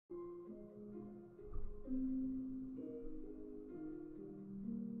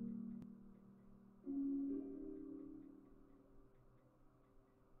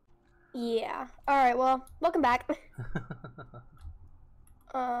Yeah. Alright, well, welcome back.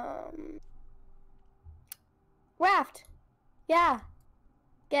 Um, Raft. Yeah.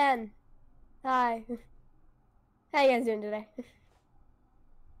 Again. Hi. How you guys doing today?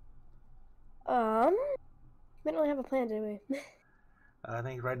 We don't really have a plan, do we? I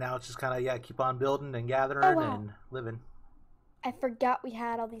think right now it's just kind of, yeah, keep on building and Oh, gathering wow. and living. I forgot we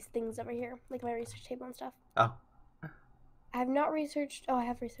had all these things over here, like my research table and stuff. Oh, I have not researched. Oh, I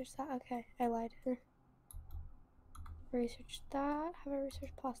have researched that. Okay, I lied. Researched that. Have I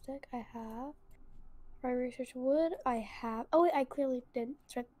researched plastic? I have. Have I researched wood? I have. Oh, wait, I clearly didn't.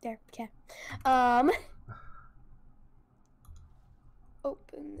 It's right there. Okay.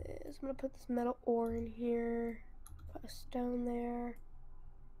 Open this. I'm gonna put this metal ore in here. Put a stone there.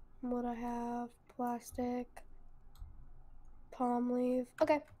 What I have? Plastic. Palm leaf.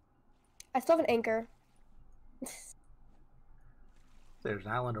 Okay. I still have an anchor. there's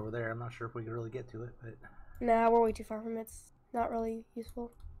an island over there. I'm not sure if we could really get to it, but Nah, we're way too far from it. It's not really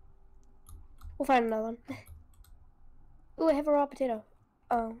useful. We'll find another one. Ooh, I have a raw potato.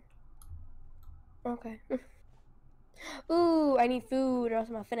 Oh. Okay. Ooh, I need food or else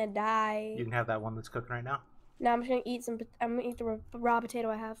I'm finna die. you can have that one that's cooking right now. Now I'm just gonna eat some. I'm gonna eat the raw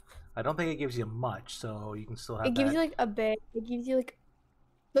potato I have. I don't think it gives you much, so you can still It have gives that. you like a bit. It gives you like.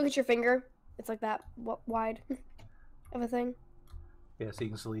 Look at your finger. It's like that wide of a thing. Yeah, so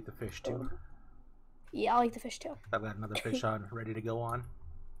you can still eat the fish too. Yeah, I'll eat the fish too. I've got another fish on, ready to go on.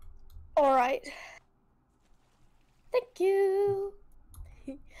 All right. Thank you.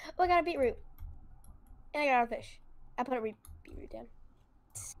 Oh, I got a beetroot. And I got a fish. I put a beetroot down.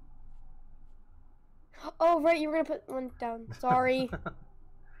 Oh, right. You were going to put one down. Sorry.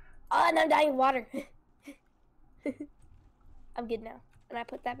 Oh, and I'm dying of water. I'm good now. And I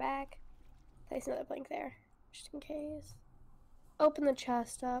put that back. Place another plank there. Just in case. Open the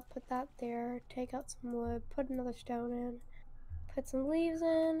chest up. Put that there. Take out some wood. Put another stone in. Put some leaves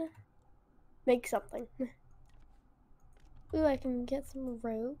in. Make something. Ooh, I can get some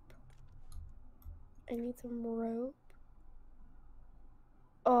rope. I need some rope.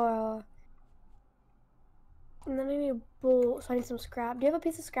 And then I need a bowl, so I need some scrap. Do you have a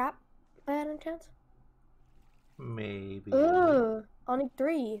piece of scrap by any chance? Maybe. Oh, I'll need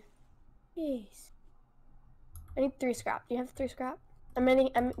 3. Jeez. I need 3 scrap. Do you have 3 scrap? I'm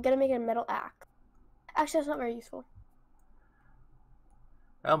gonna make a metal axe. Actually, that's not very useful.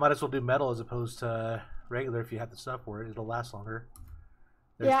 Well, might as well do metal as opposed to regular if you have the stuff for it. It'll last longer.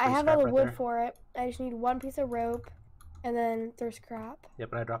 Yeah, I have all the right wood there. for it. I just need 1 piece of rope, and then 3 scrap. Yep,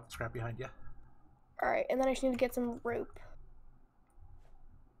 but I dropped the scrap behind you. Alright, and then I just need to get some rope.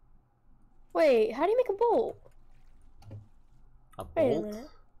 Wait, how do you make a bolt? A bolt? Wait a minute.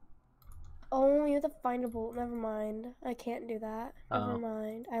 Oh, you have to find a bolt. Never mind. I can't do that. Never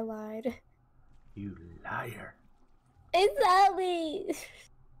mind. I lied. You liar. Exactly.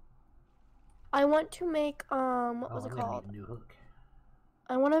 I want to make what was it called? Need a new hook.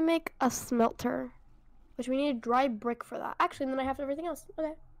 I want to make a smelter, which we need dry brick for that. Actually, then I have everything else.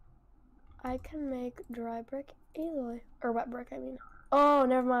 Okay. I can make dry brick easily, or wet brick. I mean. Oh,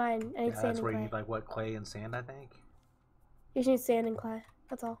 never mind. I need sand and clay. That's where you need like what, clay and sand, I think. You just need sand and clay.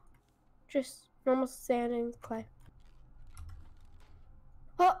 That's all. Just normal sand and clay.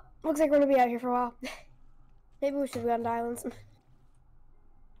 Well, looks like we're gonna be out here for a while. Maybe we should go on to islands.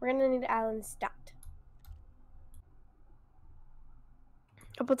 We're gonna need islands stocked.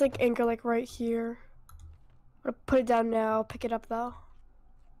 I'll put like anchor like right here. I'm gonna put it down now. Pick it up though.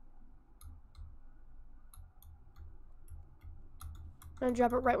 I'm gonna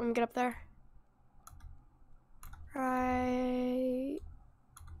drop it right when we get up there. Right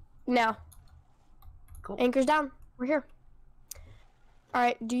now. Cool. Anchor's down. We're here. All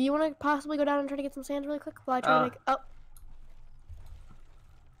right. Do you want to possibly go down and try to get some sand really quick while I try to make? Oh.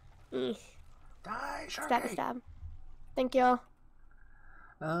 Die, Stab, Sharky. stab. Thank you.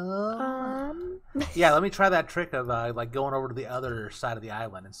 Yeah, let me try that trick of like going over to the other side of the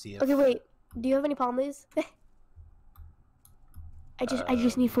island and see if. Okay, wait. Do you have any palm leaves? I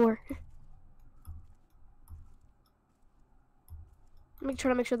just need 4. Let me try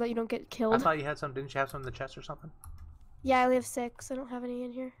to make sure that you don't get killed. I thought you had some. Didn't you have some in the chest or something? Yeah, I only have 6. I don't have any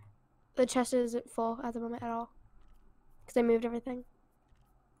in here. The chest isn't full at the moment at all because I moved everything.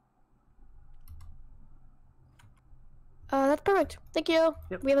 That's perfect. Thank you.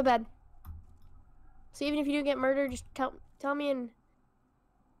 Yep. We have a bed. So even if you do get murdered, just tell me and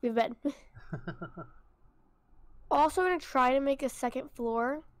we have a bed. Also, we're gonna try to make a 2nd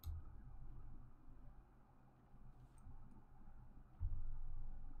floor.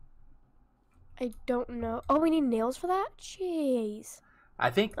 I don't know. Oh, we need nails for that? Jeez. I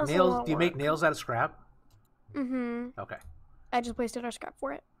think That's a nails. lot of Do you make work. nails out of scrap? Mm-hmm. Okay. I just wasted our scrap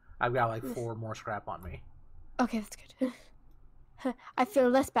for it. I've got like 4 more scrap on me. Okay, that's good. I feel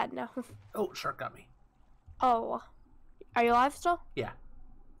less bad now. Oh, shark got me. Oh. Are you alive still? Yeah.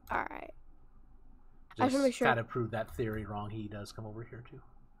 Alright. Just I just want to make sure. kind of prove that theory wrong. He does come over here too.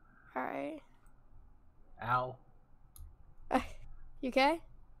 Alright. Ow. You okay?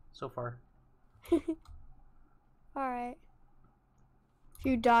 So far. Alright. If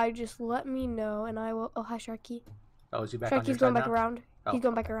you die, just let me know and I will. Oh, hi, Sharky. Oh, is he back on your Sharky's going side back now? around. Oh. He's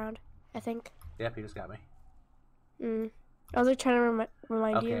going back around, I think. Yep, he just got me. I was like trying to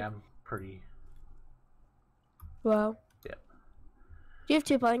remind you. Okay, I'm pretty. Wow. Yep. Do you have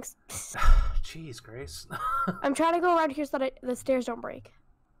 2 planks? Jeez, Grace. I'm trying to go around here so that the stairs don't break.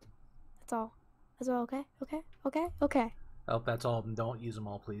 That's all. That's all. Okay. Okay. Okay. Okay. Oh, that's all. Don't use them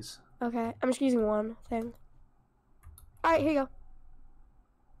all, please. Okay. I'm just using one thing. All right. Here you go.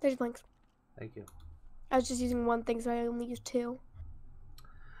 There's your planks. Thank you. I was just using one thing, so I only used 2.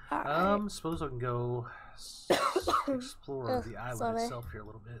 All right. Suppose I can go explore the island sorry. itself here a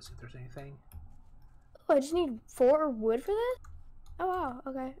little bit, see if there's anything. Oh, I just need 4 wood for this? Oh, wow.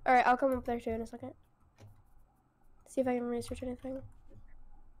 Okay. All right. I'll come up there too in a second. See if I can research anything.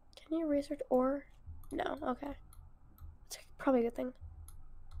 Can you research ore? No. Okay. It's probably a good thing.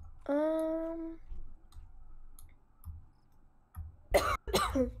 Ugh.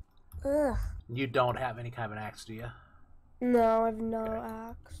 You don't have any kind of an axe, do you? No, I have no Okay.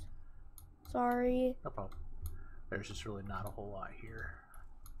 axe. Sorry. No problem. There's just really not a whole lot here.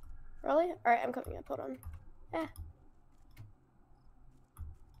 Really? Alright, I'm coming up. Hold on.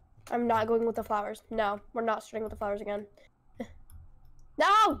 I'm not going with the flowers. No, we're not starting with the flowers again.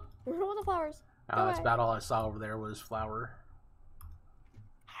 No! We're not with the flowers. Go That's away. about all I saw over there was flour.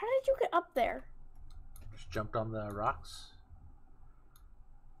 How did you get up there? Just jumped on the rocks.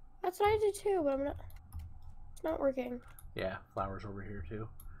 That's what I did too, but I'm not. It's not working. Yeah, flowers over here too.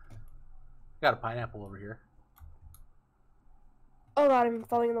 Got a pineapple over here. Oh god, I'm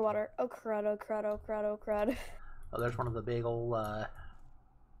falling in the water. Oh crud, oh crud, oh crud, oh crud. Oh, there's one of the big old I'm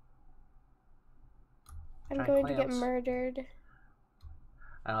giant going to get clams. murdered.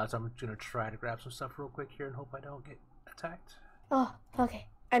 So I'm gonna try to grab some stuff real quick here and hope I don't get attacked. Oh, okay.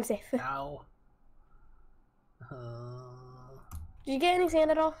 I'm safe. Ow. Did you get any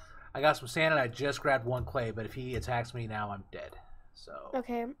sand at all? I got some sand and I just grabbed 1 clay, but if he attacks me now, I'm dead. So.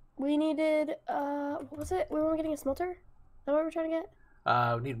 Okay. We needed, what was it? We were getting a smelter? Is that what we're trying to get?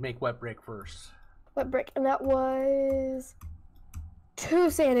 We need to make wet brick first. Wet brick. And that was 2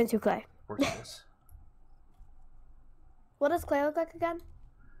 sand and 2 clay. Of course it is. What does clay look like again?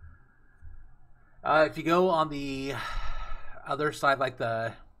 If you go on the other side, like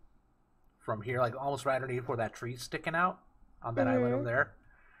from here, like almost right underneath where that tree's sticking out on that island over there,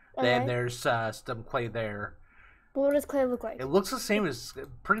 then there's some clay there. But what does clay look like? It looks the same as,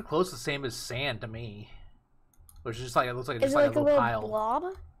 pretty close the same as sand to me. Which is just like, it looks like just Is it like like a little pile. blob?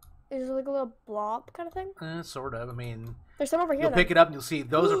 Is it like a little blob kind of thing? Sort of. I mean, There's some over here. you'll pick it up and you'll see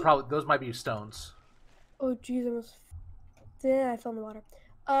those are probably, those might be stones. Oh jeez, I almost. Yeah, I fell in the water.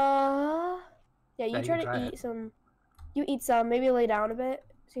 Yeah, you try to eat some. You eat some. Maybe lay down a bit.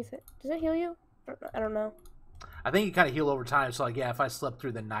 See if it does it heal you. I don't know. I think you kind of heal over time. So like, yeah, if I slept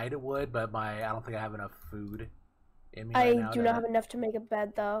through the night, it would. But I don't think I have enough food in me right now. I do not have enough to make a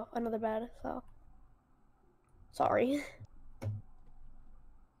bed though. Another bed. So. Sorry.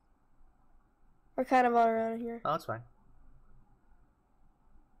 We're kind of all around here. Oh, that's fine.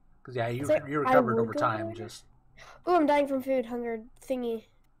 Because yeah, you So recovered over time. Just. Oh, I'm dying from food hunger thingy.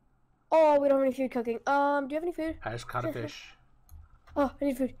 Oh, we don't have any food cooking. Do you have any food? I just caught a fish. Oh, I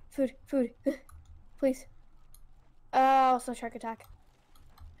need food. Food. Please. Oh, also shark attack.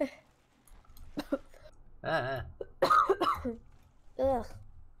 Ugh.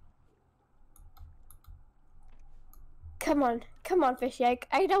 Come on, fishy.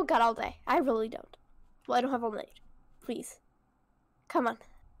 I don't got all day. I really don't. Well, I don't have all night. Please. Come on.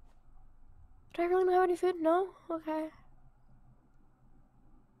 Do I really not have any food? No? Okay.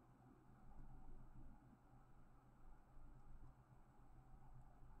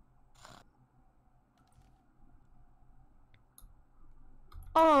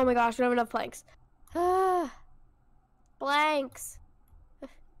 Oh my gosh, we don't have enough planks. Blanks.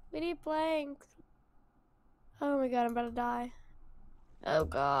 We need blanks. Oh my god, I'm about to die. Oh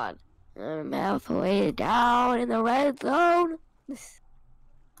god. I'm halfway down in the red zone.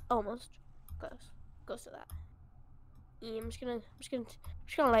 Almost. Close to that. Yeah, I'm just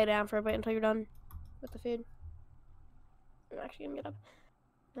gonna lay down for a bit until you're done with the food. I'm actually gonna get up.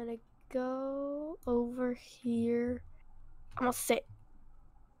 I'm gonna go over here. I'm gonna sit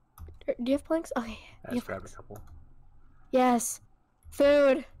Do you have planks? Okay. I just grabbed a couple. Yes.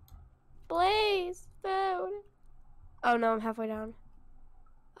 Food. Blaze. Food. Oh no, I'm halfway down.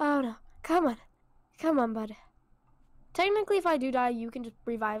 Oh no. Come on. Come on, bud. Technically, if I do die, you can just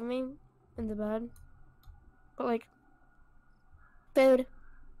revive me in the bed. But, like, food.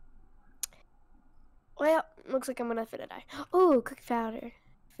 Well, looks like I'm gonna finna die. Oh, cooked powder.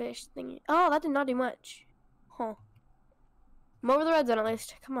 Fish thingy. Oh, that did not do much. Huh. I'm over the red zone at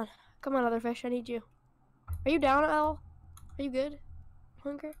least. Come on. Come on, other fish. I need you. Are you down, Al? Are you good?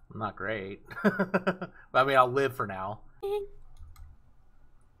 Hunger? Not great. But, I mean, I'll live for now.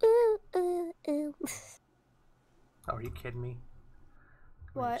 Oh, are you kidding me?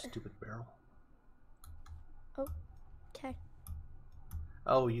 What? Stupid barrel. Oh, okay.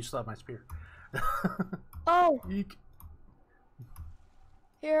 Oh, you still have my spear. Oh! Eek.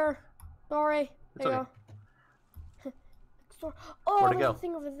 Here. Sorry. It's There okay. you go. Oh, Where'd it there's go? a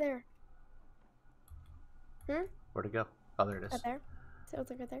thing over there. Hmm? Where'd it go? Oh, there it is. Right there. So it's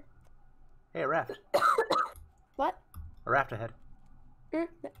like right there. Hey, a raft. What? A raft ahead.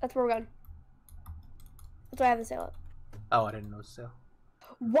 That's where we're going. That's why I have the sail up. Oh, I didn't notice the sail.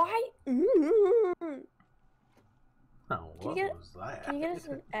 Why? Oh, what was that? Can you get us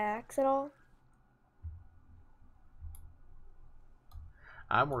an axe at all?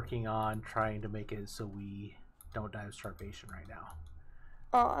 I'm working on trying to make it so we don't die of starvation right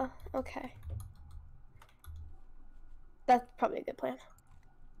now. Okay. That's probably a good plan.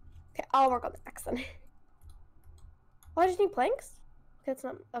 Okay, I'll work on the axe then. Oh, I just need planks? Okay, it's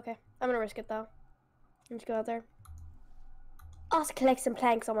not. Okay, I'm gonna risk it though. I'm just go out there. I'll just collect some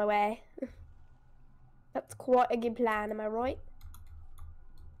planks on my way. That's quite a good plan, am I right?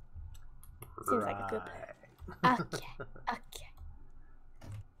 Seems like a good plan. Okay, okay.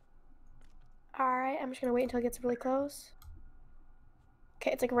 Alright, I'm just gonna wait until it gets really close.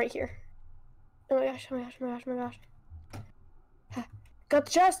 Okay, it's like right here. Oh my gosh, oh my gosh, oh my gosh, oh my gosh. Got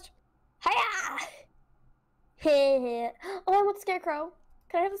the chest! Hiya! Oh, I want the scarecrow.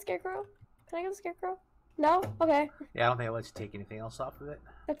 Can I have the scarecrow? Can I get the scarecrow? No? Okay. Yeah, I don't think it lets you take anything else off of it.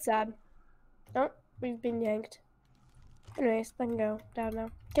 That's sad. Nope, we've been yanked. Anyways, I can go down now.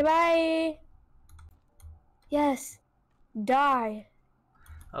 Goodbye! Yes. Die.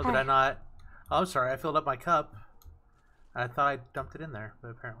 Oh, did I not? Oh, I'm sorry, I filled up my cup. I thought I dumped it in there, but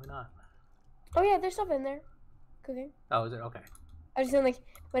apparently not. Oh yeah, there's stuff in there. Cooking. Oh, is it? Okay. I just feel like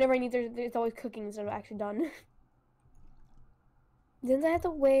whenever I need there's always cooking instead of actually done. Then I have to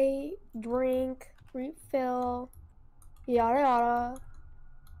wait, drink, refill, yada yada.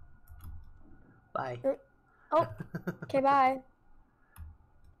 Bye. Oh, okay, bye.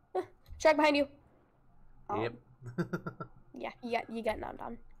 Shark behind you. Yep. Yeah, you got knocked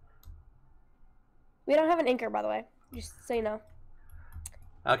on. We don't have an anchor, by the way. Just so you know.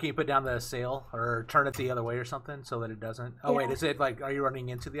 Can you put down the sail or turn it the other way or something so that it doesn't? Oh, yeah. Wait, is it like, are you running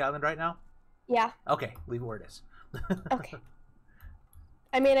into the island right now? Yeah. Okay, leave it where it is. Okay.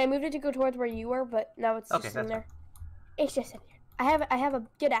 I mean, I moved it to go towards where you were, but now it's just in there. Fine. It's just in here. I have a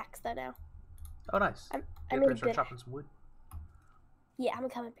good axe though now. Oh, nice. I made a start good. chopping some wood. Yeah, I'm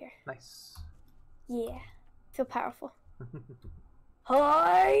gonna come up here. Nice. Yeah, feel powerful.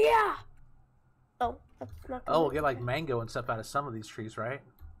 Oh yeah. Oh, that's not. Oh, we'll get like mango and stuff out of some of these trees, right?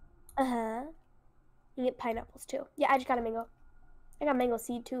 You can get pineapples too. Yeah, I just got a mango. I got mango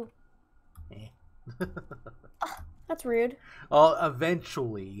seed too. Oh, that's rude. Well,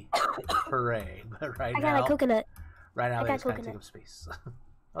 eventually, hooray! But right now, I got a coconut. Right now, I they got just kind of coconut. take up space.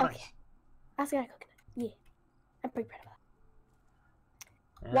 Oh, Okay. nice. I also got a coconut. Yeah, I'm pretty proud of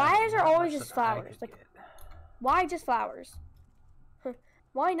that. Yeah, Why is there not always much just that I flowers? could Like, get. why just flowers?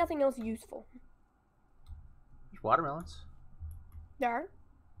 Why nothing else useful? There's watermelons. There are.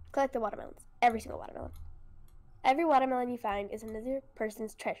 Collect the watermelons. Every single watermelon. Every watermelon you find is another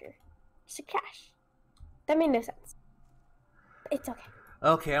person's treasure. Just a cash. That made no sense. But it's okay.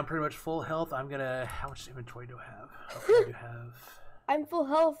 Okay, I'm pretty much full health. I'm gonna. How much inventory do I have? Okay, I do have. I'm full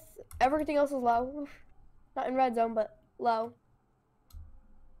health. Everything else is low. Not in red zone, but low.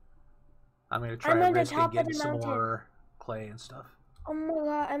 I'm gonna try I'm on the risk and top of get the some mountain. more clay and stuff. Oh my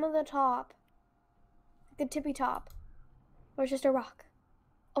god, I'm on the top. The tippy top. Or just a rock.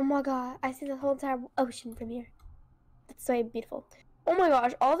 Oh my god, I see the whole entire ocean from here. That's so beautiful. Oh my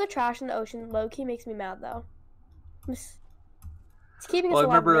gosh, all the trash in the ocean low-key makes me mad though. It's keeping us Well,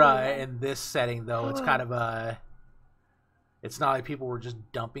 alive. remember Really in this setting though, it's kind of it's not like people were just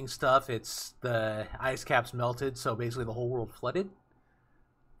dumping stuff. It's the ice caps melted, so basically the whole world flooded.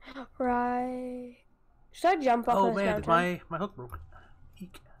 Right. Should I jump off this man, mountain? my hook broke.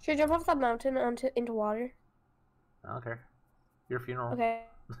 Eek. Should I jump off that mountain into water? I don't care. Your funeral. Okay.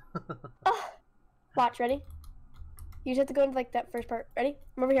 Oh, watch, ready? You just have to go into like that first part. Ready?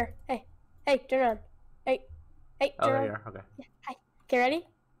 I'm over here. Hey, hey, turn around. Hey, hey, Oh, turn there around. you are. Okay. Yeah, hi. Okay, ready?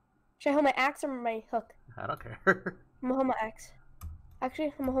 Should I hold my axe or my hook? I don't care. I'm gonna hold my axe.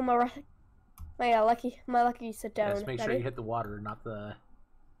 Actually, I'm gonna hold my lucky sit Yeah, down. just make sure Ready? you hit the water, not the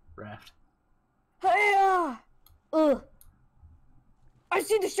raft. Hey, ugh! I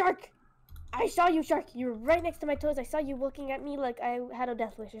see the shark. I saw you, shark. You were right next to my toes. I saw you looking at me like I had a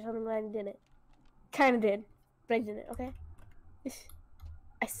death wish or something, but I didn't. Kind of did, but I didn't. Okay.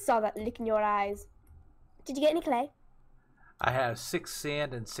 I saw that look in your eyes. Did you get any clay? I have 6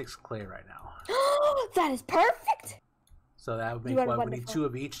 sand and 6 clay right now. That is perfect. So that would make You are what? We wonderful. need 2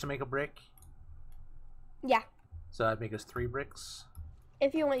 of each to make a brick. Yeah. So that'd make us 3 bricks.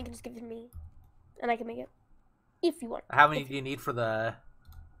 If you want, you can just give it to me, and I can make it. If you want. How many do you need for the?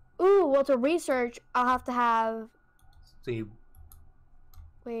 Ooh, well, to research, I'll have to have. See.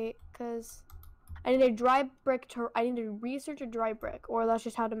 Wait, cause I need a dry brick to. I need to research a dry brick, or that's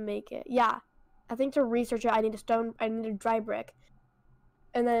just how to make it. Yeah, I think to research it, I need a stone. I need a dry brick,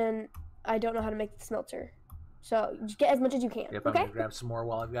 and then I don't know how to make the smelter. So just get as much as you can. Yep, okay. I'm gonna grab some more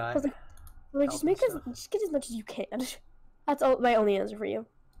while I've got. Like, just get as much as you can. That's my only answer for you.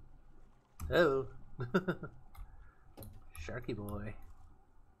 Oh. Sharky boy.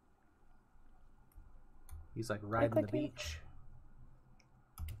 He's like riding the beach.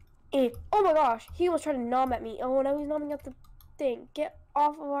 Oh my gosh, he was trying to nom at me. Oh, now he's nomming at the thing. Get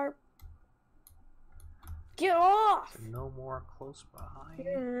off of our. Get off! So no more close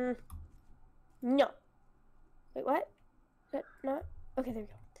by. No. Wait, what? Is that not? Okay, there we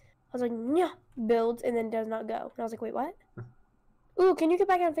go. I was like, no. Builds and then does not go. And I was like, wait, what? Ooh, can you get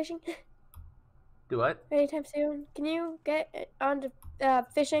back on fishing? Do what? Anytime soon? Can you get on to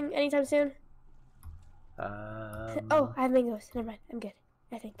fishing anytime soon? Oh, I have mangoes. Never mind. I'm good.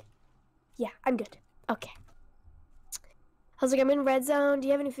 I think. Yeah, I'm good. Okay. I was like, I'm in red zone. Do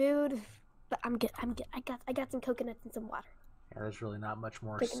you have any food? But I'm good. I'm good. I got some coconuts and some water. Yeah, there's really not much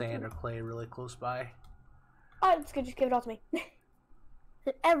more sand or clay really close by. Oh, it's good. Just give it all to me.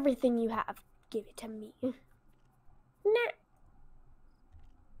 Everything you have, give it to me. Nah.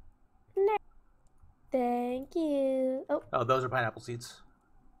 Nah. Thank you. Oh, those are pineapple seeds.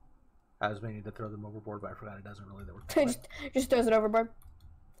 I was meaning to throw them overboard, but I forgot it doesn't really work. just throws it overboard.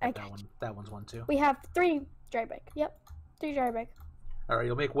 That one's one too. We have 3 dry brick. Yep, 3 dry brick. All right,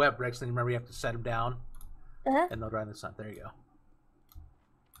 you'll make wet bricks. Then remember you have to set them down, and they'll dry in the sun. There you go.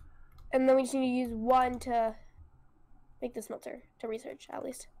 And then we just need to use 1 to make the smelter to research at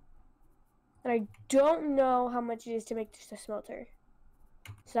least. And I don't know how much it is to make just a smelter,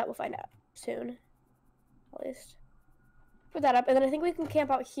 so that we'll find out soon, at least. Put that up, and then I think we can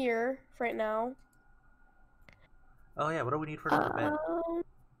camp out here for right now. Oh yeah, what do we need for another bed?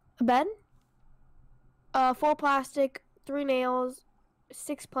 A bed? 4 plastic, 3 nails,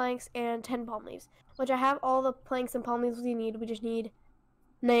 6 planks, and 10 palm leaves. Which I have all the planks and palm leaves we need. We just need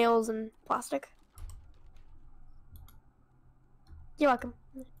nails and plastic. You're welcome.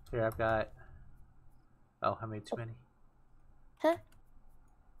 Here, I've got. Oh, I made too many. Huh?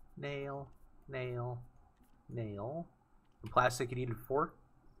 Nail, nail, nail. The plastic you needed 4?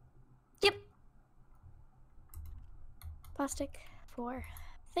 Yep. Plastic 4.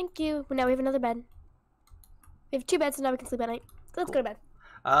 Thank you. Well, now we have another bed. We have 2 beds, so now we can sleep at night. So let's go to bed.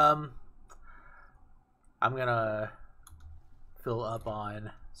 I'm gonna fill up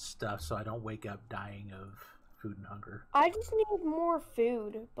on stuff so I don't wake up dying of food and hunger. I just need more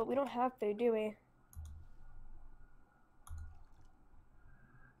food, but we don't have food, do we?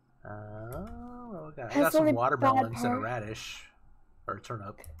 What we got? I got some watermelons and a radish. Or a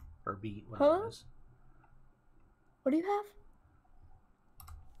turnip. Or a beet, whatever it is. What do you have?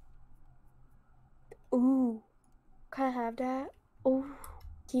 Ooh. Can I have that? Ooh.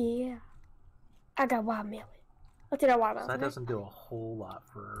 Yeah. I got watermelon. Let's eat our watermelon. So that doesn't do a whole lot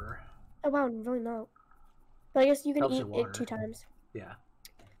for... Oh, wow, really not. But I guess you can eat it 2 times. Yeah.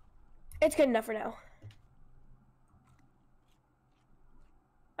 It's good enough for now.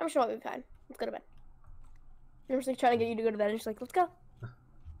 I'm sure we'll be fine. Let's go to bed. I'm just like trying to get you to go to bed, and she's like, let's go.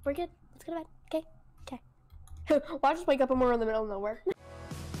 We're good. Let's go to bed. Okay. Okay. Well, I'll just wake up and we're in the middle of nowhere.